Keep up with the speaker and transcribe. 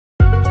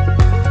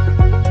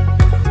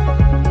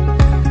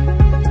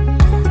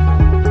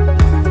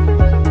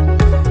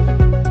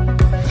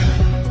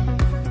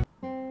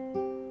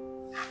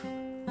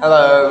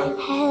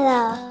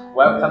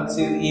welcome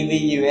to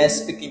VIelikult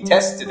speaking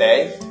test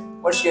today.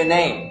 What's your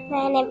name?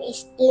 My name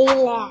is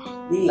Lila.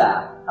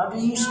 Lila. How do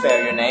you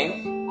spell your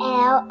name?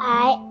 Lila.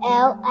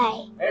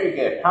 Very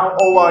good. How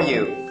old are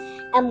you?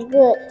 I'm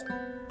good.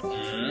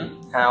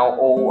 How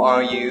old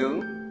are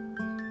you?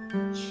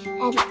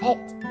 I'm 8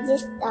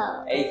 years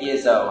old. 8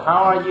 years old.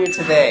 How are you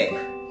today?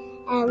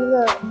 I'm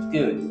good.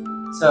 Good.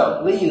 So,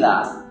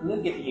 Lila,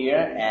 look at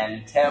here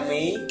and tell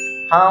me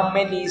how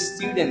many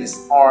students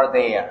are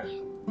there?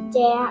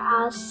 There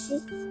are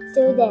 6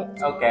 students.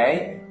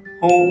 Okay.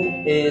 Who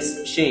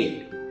is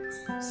she?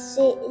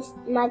 She is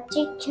my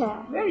teacher.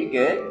 Very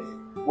good.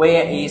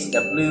 Where is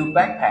the blue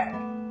backpack?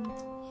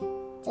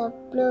 The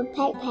blue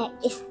backpack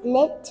is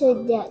next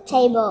to the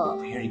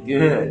table. Very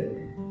good.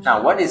 Now,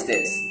 what is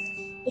this?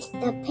 It's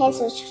the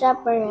pencil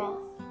sharpener.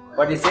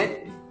 What is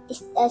it?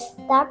 It's a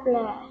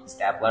stapler.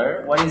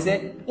 Stapler. What is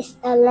it? It's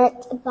a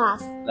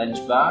lunchbox.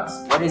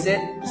 Lunchbox. What is it?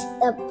 It's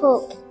a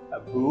book. A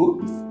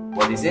book.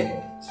 What is it?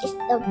 It's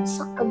a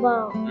soccer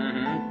ball.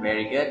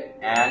 Very good.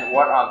 And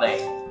what are they?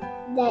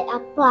 They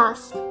are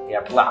blocks. They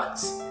are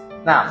blocks.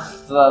 Now,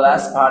 for the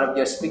last part of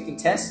your speaking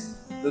test,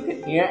 look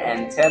at here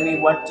and tell me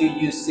what do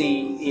you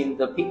see in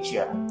the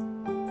picture?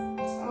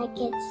 I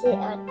can see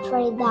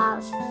 3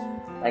 dolls.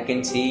 I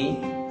can see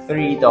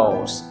 3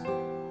 dolls.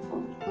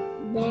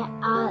 There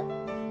are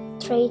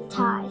 3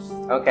 toys.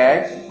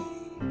 Okay.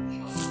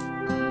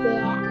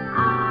 There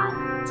are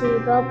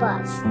 2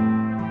 robots.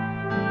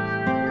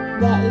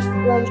 There is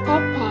 1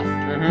 backpack.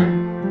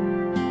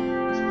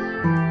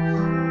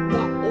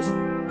 There is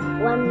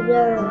 1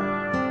 girl.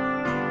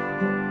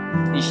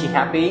 Is she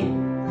happy?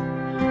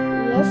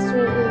 Yes,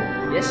 really.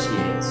 Yes, she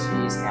is.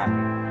 She is happy.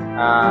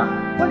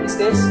 What is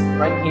this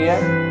right here?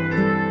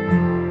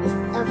 It's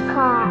a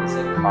car. It's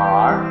a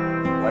car.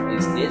 What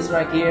is this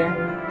right here?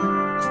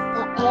 It's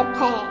an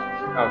airplane.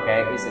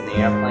 Okay, it's an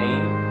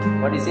airplane.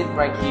 What is it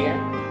right here?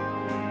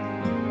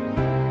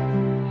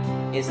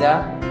 It's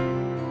a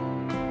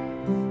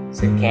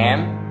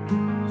camera.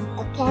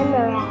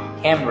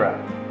 Camera.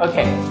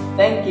 Okay,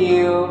 thank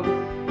you,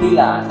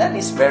 Lila. That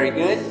is very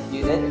good.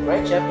 You did a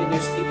great job in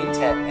your speaking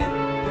test,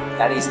 and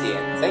that is the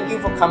end. Thank you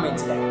for coming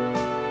today.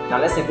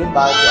 Now let's say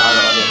goodbye to our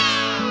audience.